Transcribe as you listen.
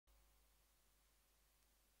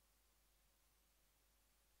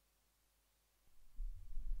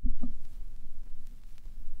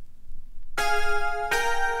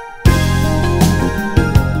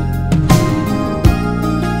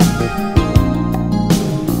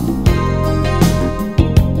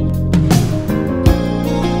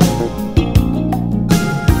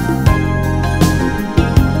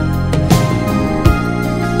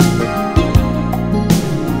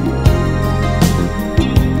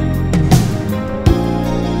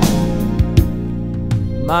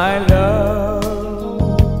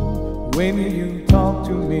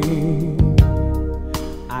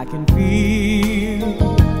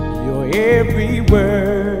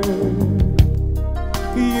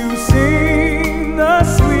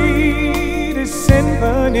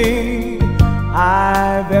symphony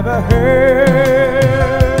I've ever heard.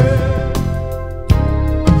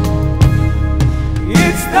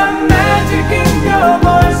 It's the magic in your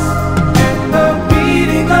voice and the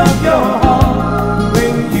beating of your heart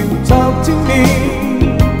when you talk to me,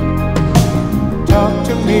 talk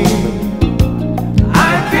to me. I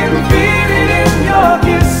can feel it in your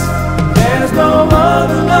kiss. There's no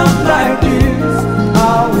other love like this.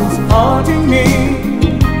 Always haunting me,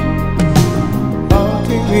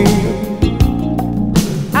 haunting me.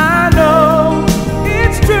 I know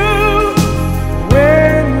it's true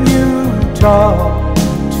when you talk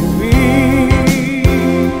to me.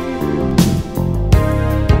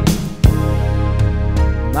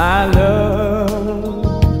 My love,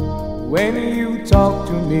 when you talk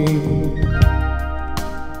to me,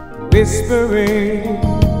 whispering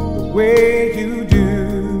the way you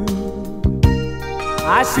do,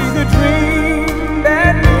 I see the dream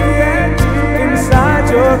that lives inside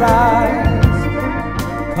your eyes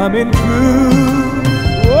coming true.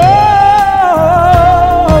 Oh,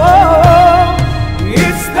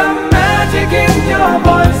 it's the magic in your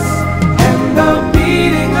voice and the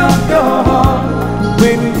beating of your heart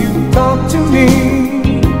when you talk to me,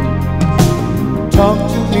 talk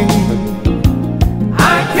to me. I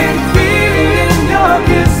can feel it in your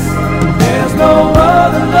kiss. There's no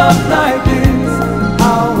other love like this.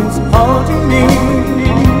 Always haunting me,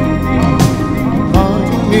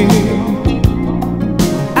 haunting me.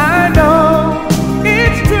 I know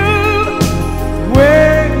it's true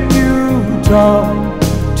when you talk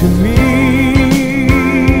to me.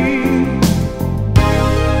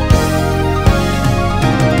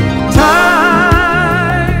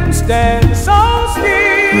 Time stands so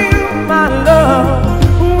still, my love,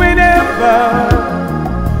 whenever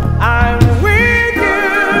I'm with you.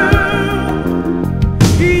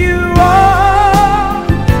 You are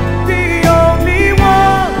the only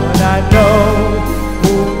one I know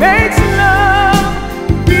who makes love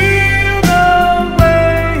feel the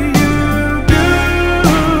way you do.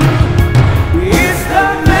 It's the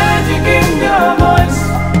magic in your voice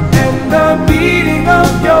and the beating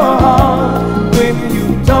of your heart when you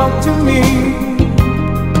talk to me,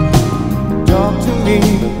 talk to me.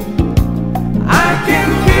 I can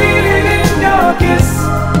feel it in your kiss.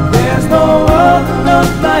 There's no other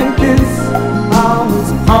love like this. Always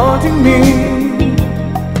haunting me.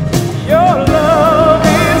 Your love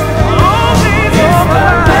is always on my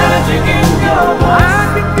mind. Magic in your voice. I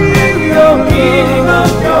can feel your beating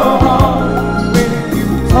of your heart when you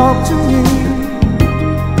talk to me,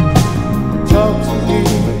 talk to me.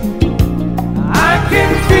 I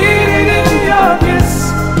can feel it in your kiss.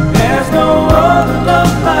 There's no other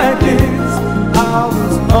love like this.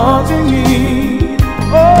 Always haunting me.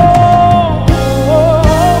 Oh,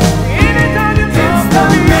 anytime you talk to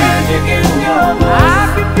me, magic in your voice. I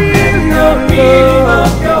can feel your beating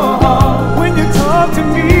of your heart when you talk to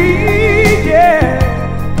me. Yeah,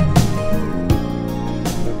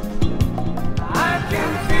 I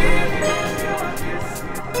can feel it.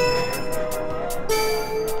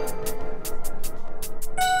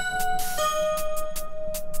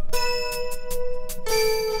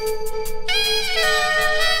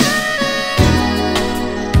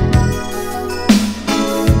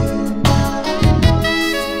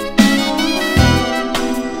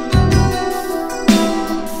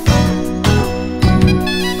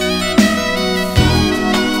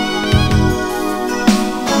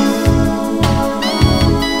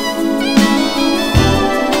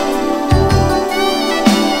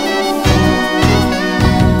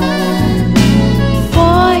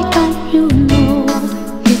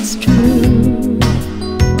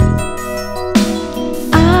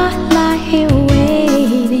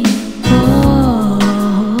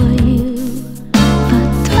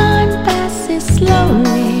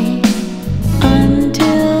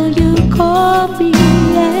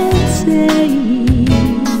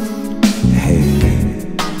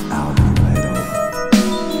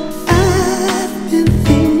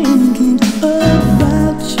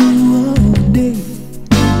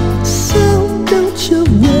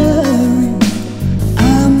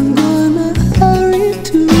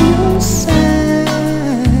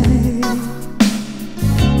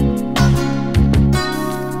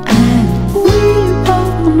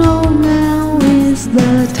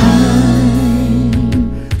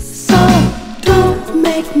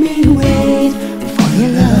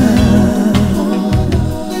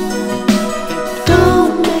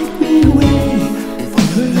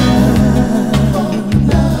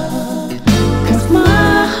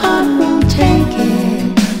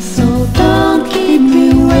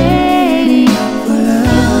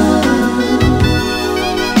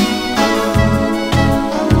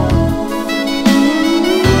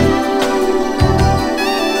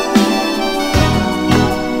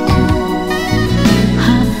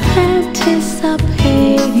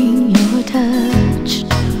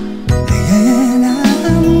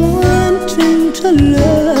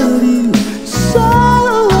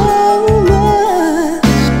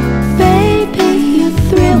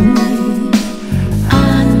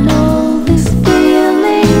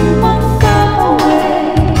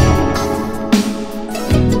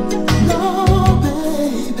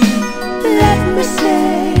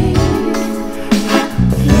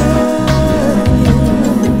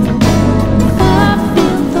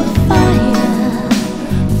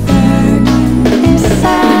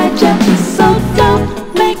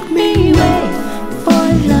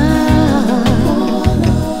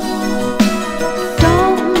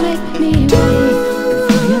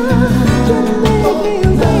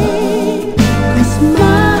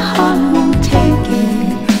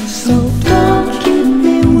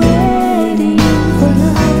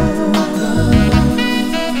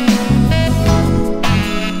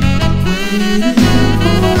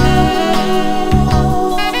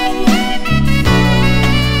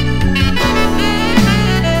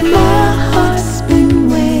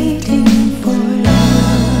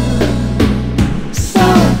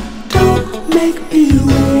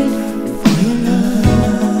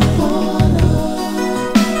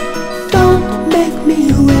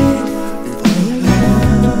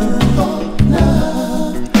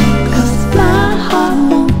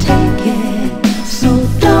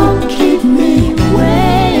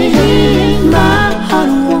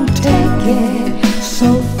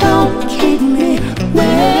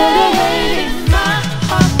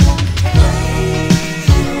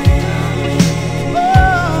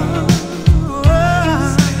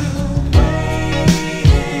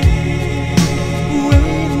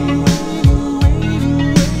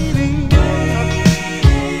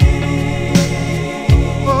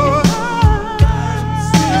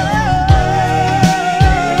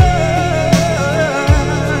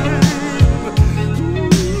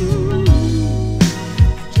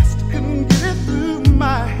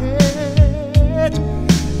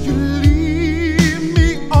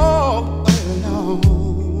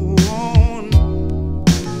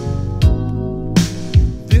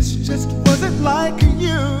 like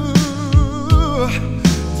you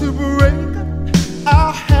to break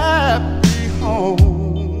our happy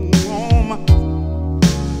home.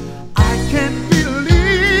 I can't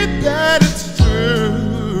believe that it's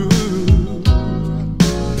true.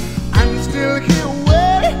 I'm still here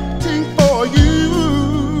waiting for you.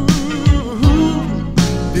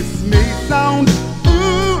 This may sound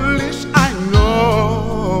foolish, I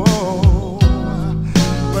know,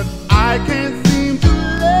 but I can't seem to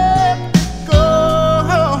let go.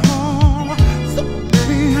 So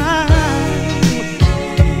behind,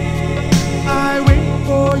 I wait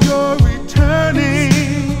for your returning.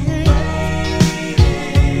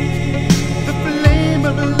 The flame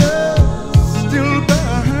of love still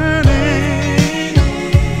burning.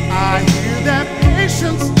 I hear that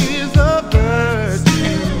patience is a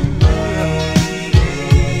virtue.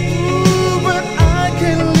 Ooh, but I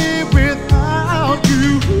can't live without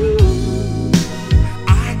you.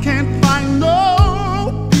 I can't find no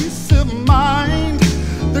peace of mind.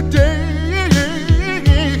 The days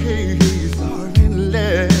are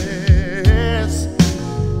endless.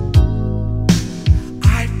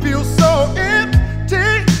 I feel so empty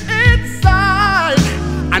inside.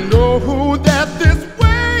 I know that this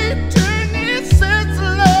waiting is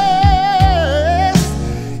senseless.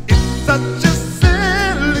 It's such a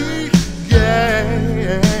silly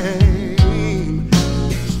game.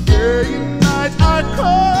 Each day and night I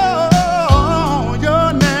call your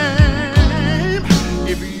name.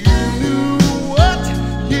 If you knew what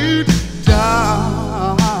you'd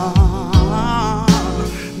done,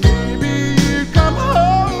 maybe you'd come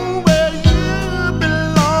home where you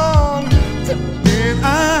belong. Then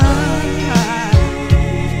I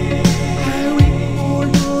wait for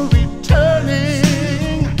your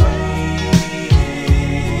returning.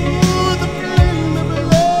 Ooh, the flame of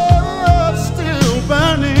love still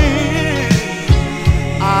burning.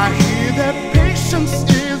 I hear that patience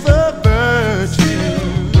is a virtue.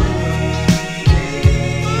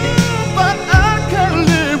 Ooh, but I can't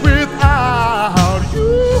live without you.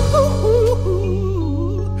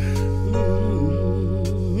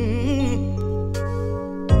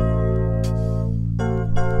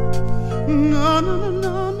 No, no,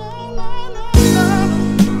 no, no, no, no,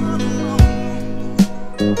 no, no,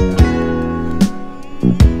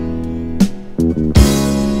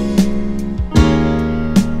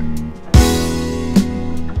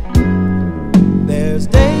 There's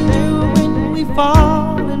danger when we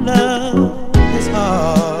fall in love this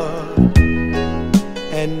hard,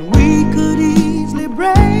 and we could easily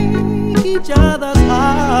break each other's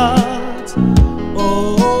hearts.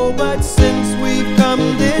 Oh, but since we've come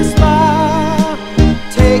this far,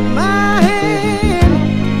 take my hand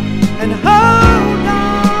and hold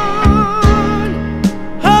on,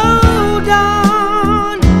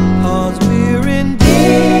 'cause we're in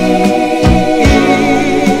deep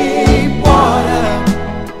water.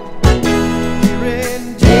 We're in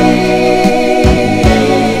deep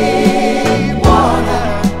water.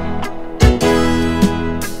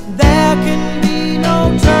 There can be no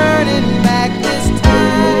turning back this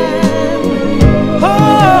time.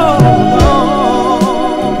 Hold on.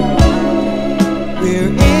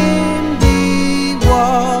 We're in deep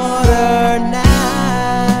water now.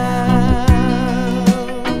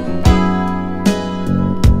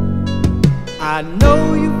 I know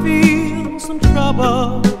you feel some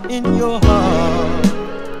trouble in your heart.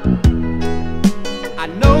 I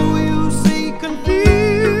know you see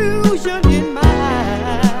confusion in my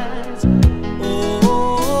eyes.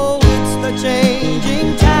 Oh, it's the changing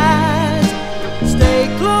tides. Stay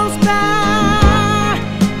close by.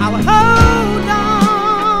 I'll hold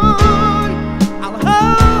on. I'll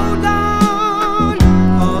hold on.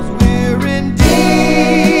 'Cause we're in deep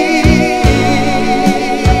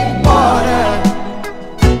water.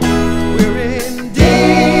 We're in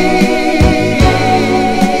deep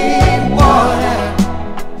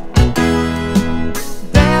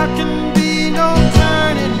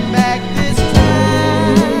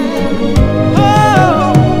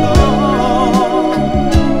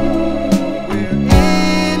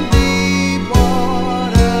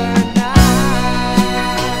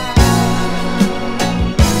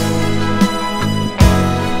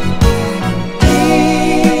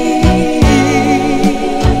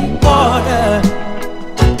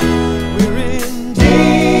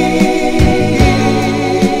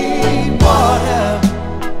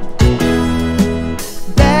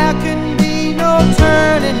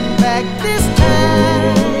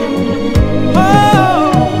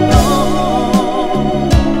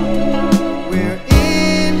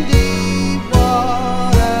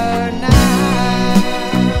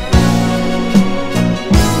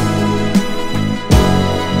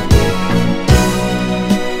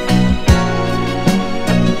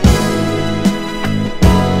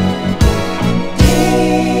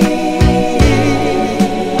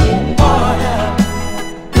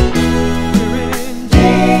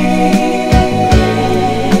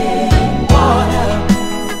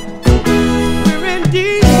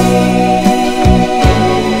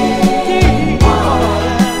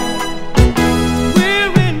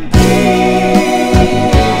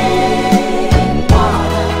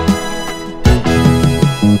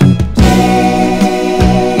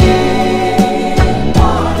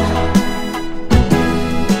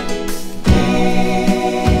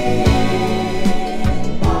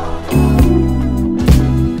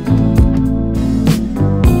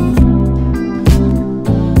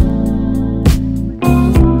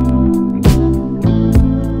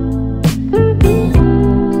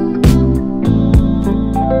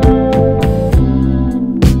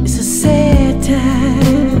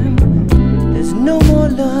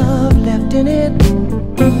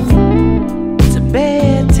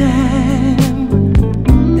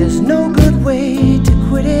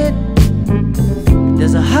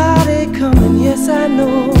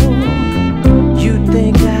know you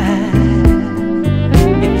think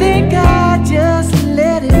I just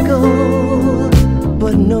let it go,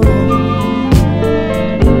 but no.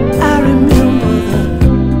 I remember the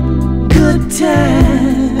good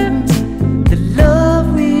times, the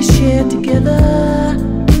love we shared together,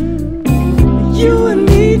 you and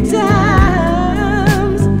me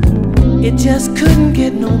times. It just couldn't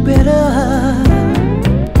get no better.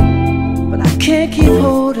 But I can't keep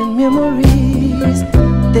holding memories,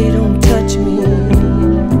 they don't touch me,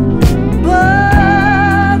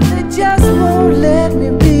 but they just won't let me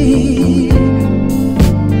be.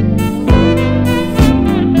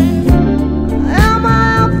 Am I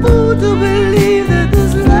a fool to believe that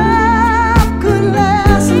this love could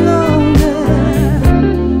last longer?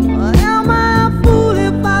 Or am I a fool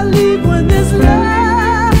if I leave when this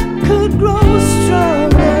love could grow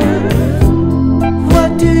stronger? What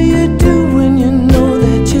do you do when you know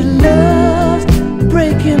that your love's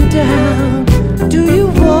breaking down? Do you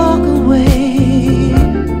walk away?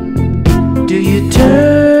 Do you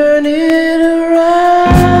turn it around?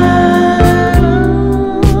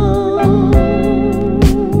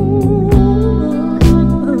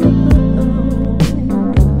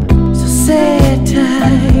 It's a sad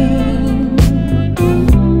time.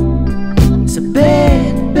 It's a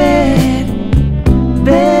bad, bad,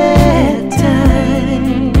 bad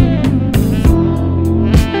time.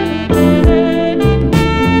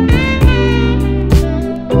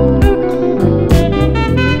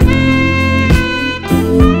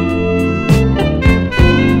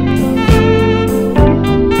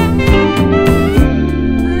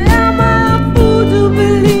 Am I a fool to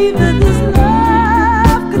believe that this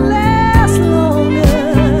love could last longer?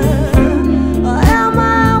 Or am I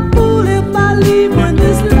a fool if I leave when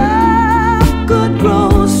this love could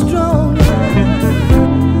grow stronger?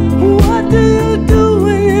 What do you do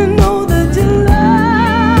when you know that your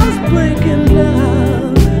love's breaking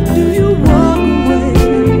down? Do you walk away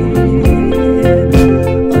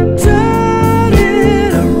or turn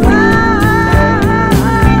it around?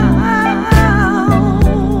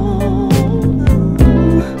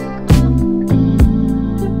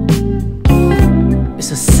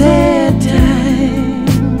 It's a sad time.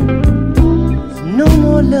 There's no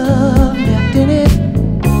more love left in it.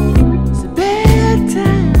 It's a bad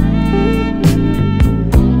time.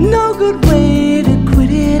 No good way to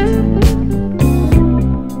quit it.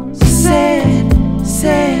 It's a sad,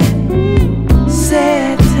 sad,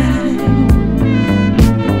 sad time.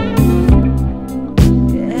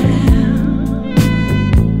 Yeah.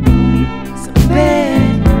 It's a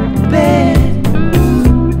bad, bad,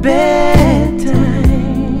 bad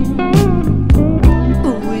time.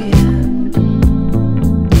 Ooh, yeah.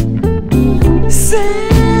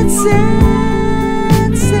 Sad,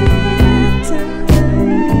 sad, sad time.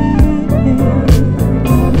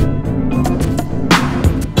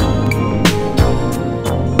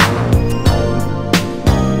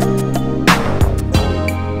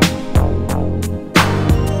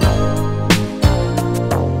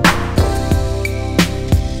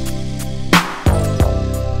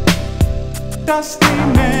 Dusty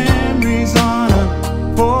memories on a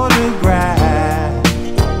photograph.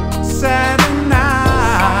 Saturday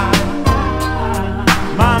night,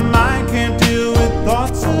 my mind can't deal with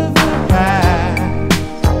thoughts of the past.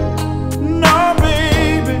 No,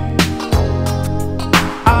 baby,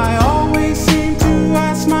 I always seem to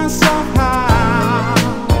ask myself, how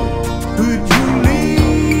could you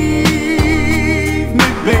leave me,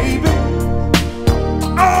 baby,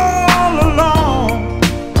 all alone,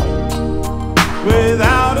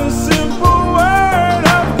 without a simple word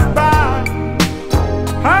of goodbye?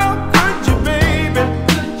 How could you, baby?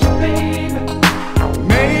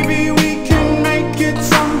 Maybe we can make it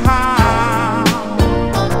somehow.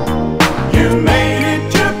 You made it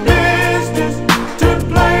your business to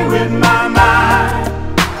play with my mind.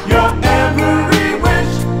 Your every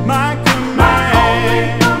wish, my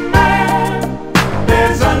command.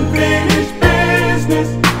 There's unfinished business.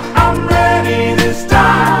 I'm ready this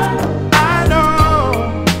time. I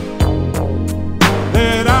know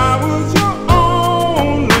that I was your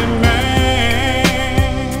only man.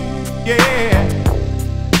 Yeah,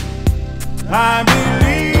 I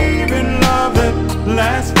believe in love that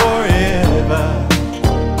lasts forever.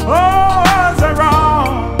 Oh, was I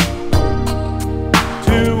wrong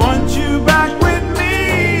to want you back with me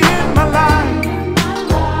in my life?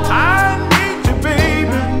 I need you,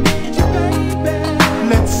 baby.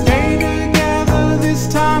 Let's stay together this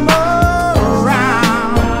time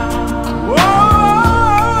around.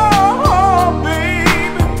 Oh,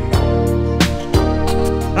 baby,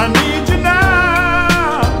 I need you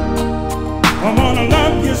now. I wanna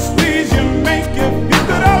love you, squeeze you, make you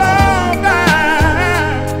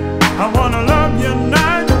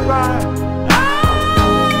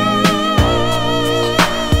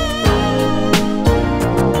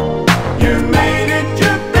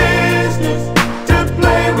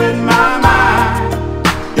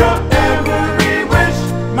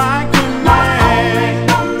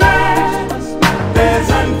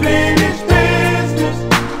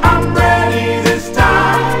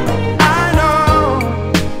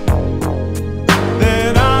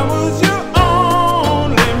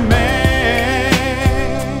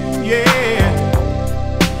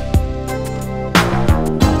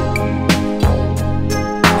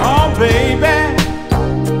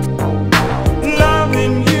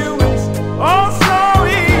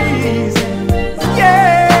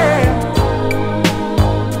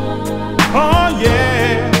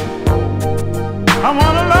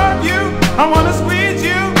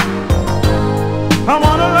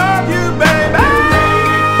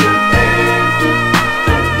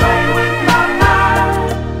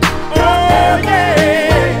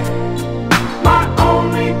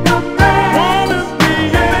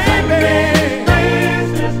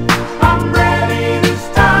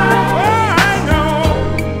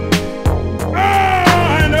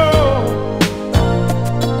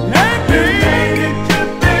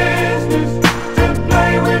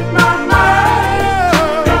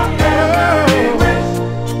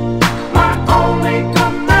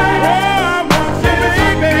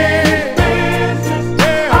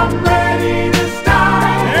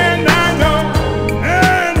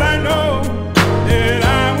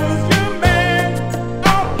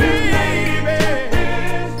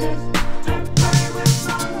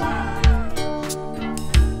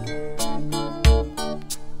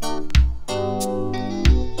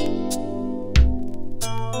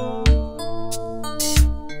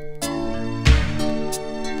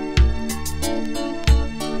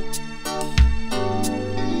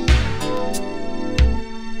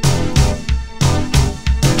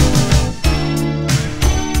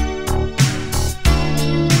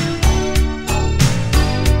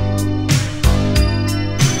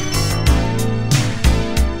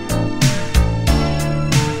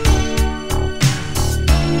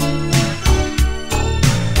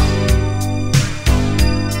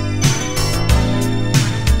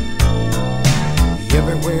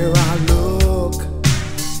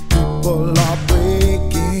People are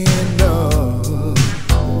breaking up,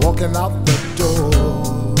 walking out the door.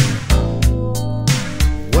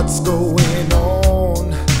 What's going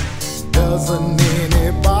on? Doesn't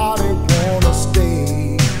anybody wanna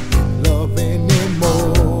stay in love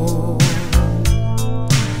anymore?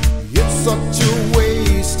 It's such a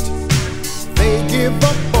waste. They give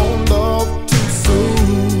up on love too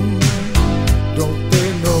soon. Don't they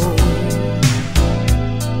know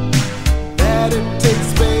that it takes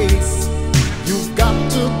space? You've got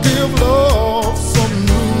to give love some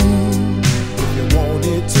room if you want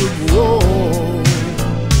it to grow.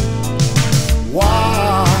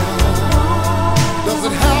 Why does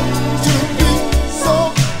it have to be so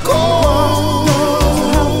cold?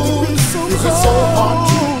 Is it so hard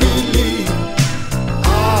to believe? I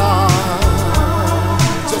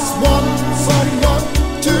just want someone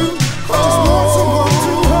to hold.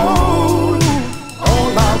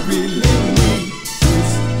 All I really need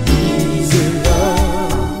is easy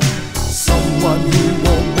love, someone who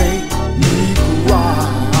won't make me cry.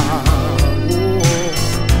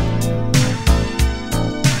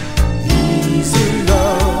 Easy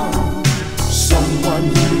love, someone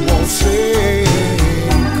who won't say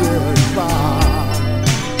goodbye.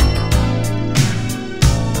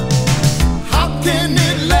 How can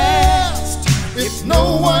it last if no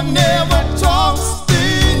one ever talks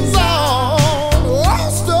things out? Oh,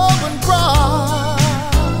 stubborn pride.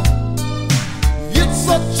 It's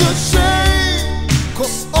such a shame,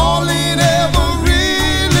 'cause all it ever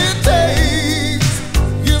really takes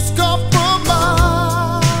is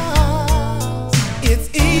compromise. It's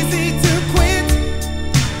easy to quit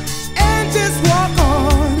and just walk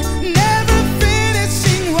on, never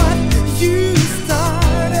finishing what you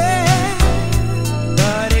started.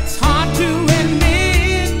 But it's hard to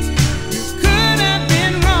admit you could have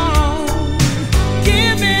been wrong.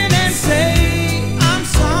 Give in and say I'm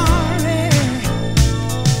sorry.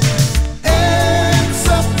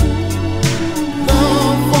 Accept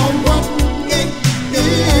love for what it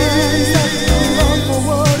is.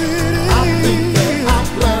 I think that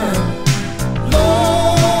I've learned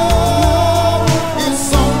love is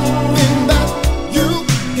something that you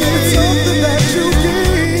give.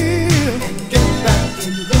 And get back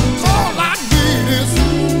in return. All I need is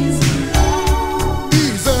easy.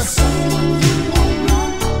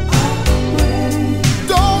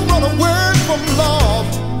 Don't run away from love.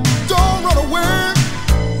 Don't run away.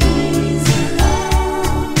 Easy.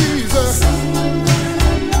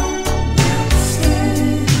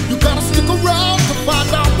 You gotta stick around to find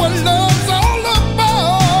out what love's all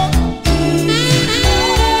about.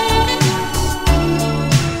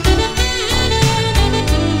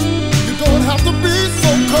 You don't have to be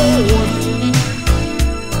so cold.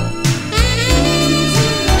 Easy.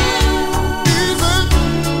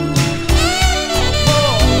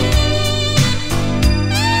 Oh.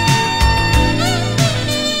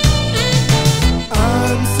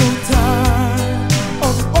 I'm so tired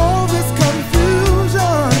of all this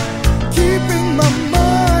confusion, keeping my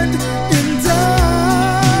mind in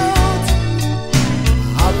doubt.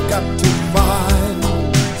 I've got to find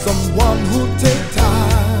someone who'll take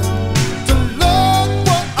time to learn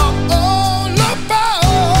what I'm all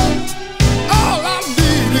about. All I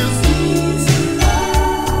need is easy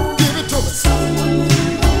love. Give it to me.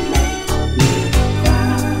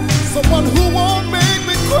 Someone who won't make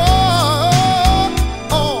me cry.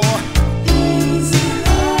 Oh, easy.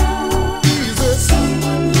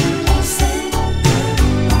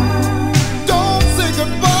 Don't say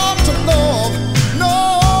goodbye to love. No.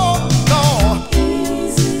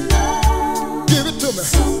 Give it to me.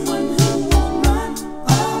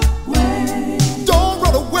 Don't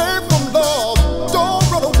run away from love. Don't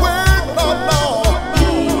run away, no.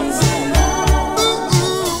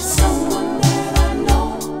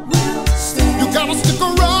 You gotta stick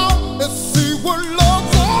around and see what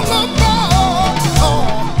love's all about. Oh.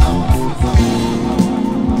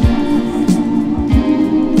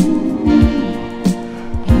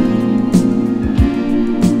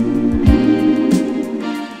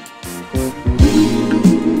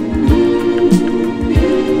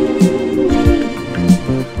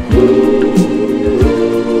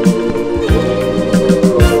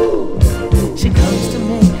 She comes to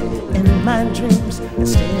me in my dreams and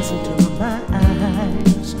stares into my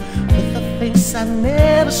eyes with a face I've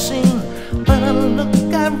never seen, but a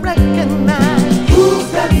look I recognize. Who's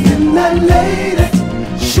that midnight lady?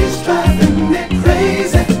 She's driving me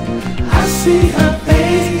crazy. I see her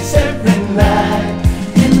face every night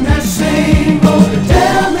in that same old.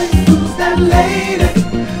 Tell me, who's that lady?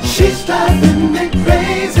 She's driving me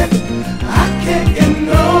crazy. I can't get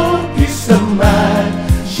no peace of mind.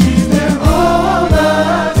 She's there all the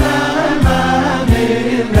time.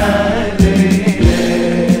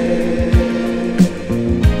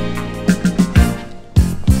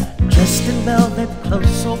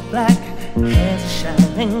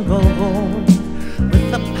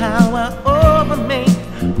 are over me,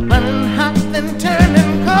 running hot then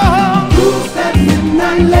turning cold. Who's that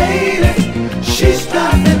midnight lady? She's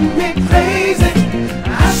driving me crazy.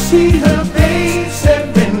 I see her face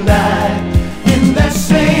every night in that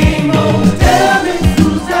same old. Tell me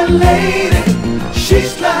who's that lady?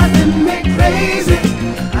 She's driving me crazy.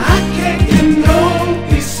 I can't get no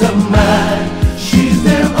peace of mind. She's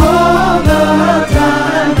there all the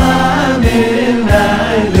time. My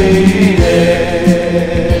midnight lady.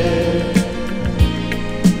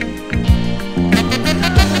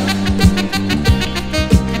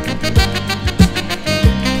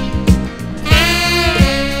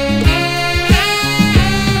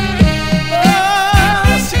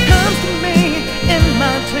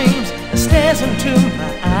 Into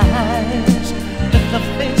my eyes with a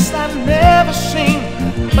face I've never seen,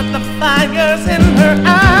 but the fire's in her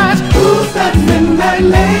eyes. Who's that midnight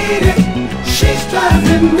lady? She's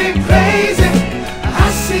driving me crazy.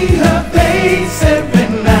 I see her face every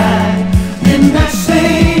night in that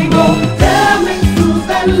same old. Tell me who's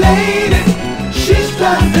that lady? She's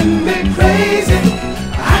driving me crazy.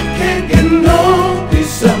 I can't get no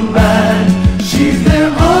peace of mind. She's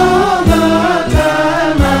there all the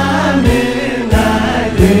time.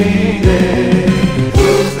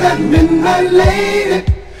 I'm midnight lady,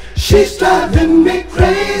 she's driving me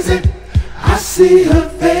crazy. I see her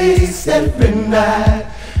face every night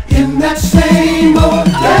in that same old.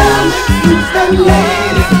 Tell me who's that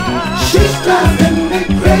lady? She's driving me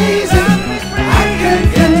crazy.